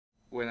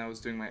when I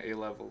was doing my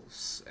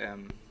A-levels,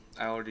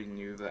 I already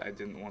knew that I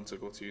didn't want to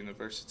go to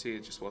university.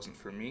 It just wasn't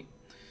for me.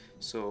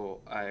 So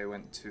I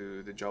went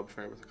to the job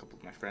fair with a couple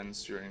of my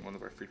friends during one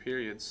of our free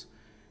periods,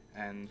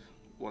 and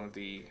one of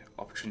the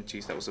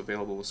opportunities that was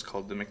available was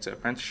called the UCM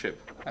Apprenticeship.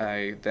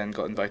 I then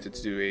got invited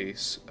to do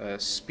a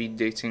speed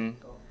dating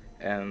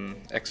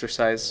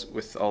exercise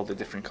with all the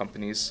different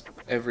companies.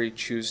 Every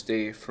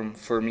Tuesday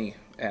for me,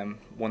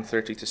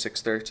 1:30 to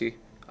 6:30,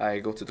 I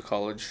go to the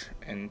college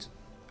and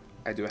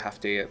I do a half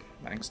day at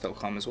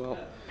Manx.com as well.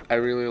 I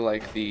really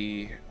like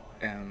the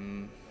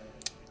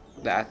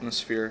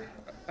atmosphere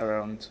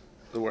around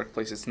the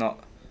workplace. It's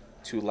not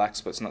too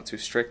lax, but it's not too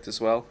strict as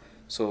well.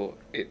 So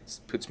it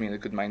puts me in a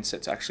good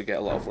mindset to actually get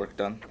a lot of work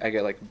done. I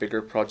get like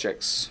bigger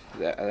projects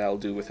that I'll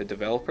do with a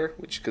developer,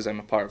 because I'm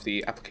a part of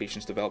the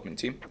applications development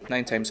team.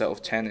 9 times out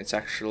of 10, it's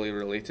actually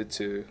related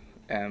to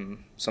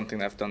something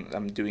that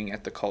I'm doing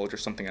at the college, or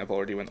something I've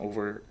already went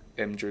over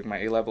during my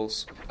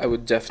A-levels. I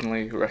would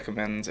definitely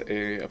recommend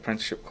a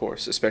apprenticeship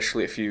course,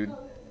 especially if you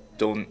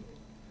don't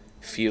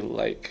feel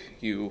like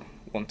you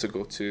want to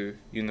go to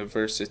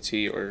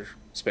university or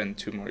spend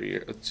 2 more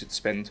years, to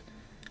spend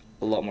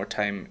a lot more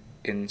time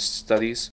in studies.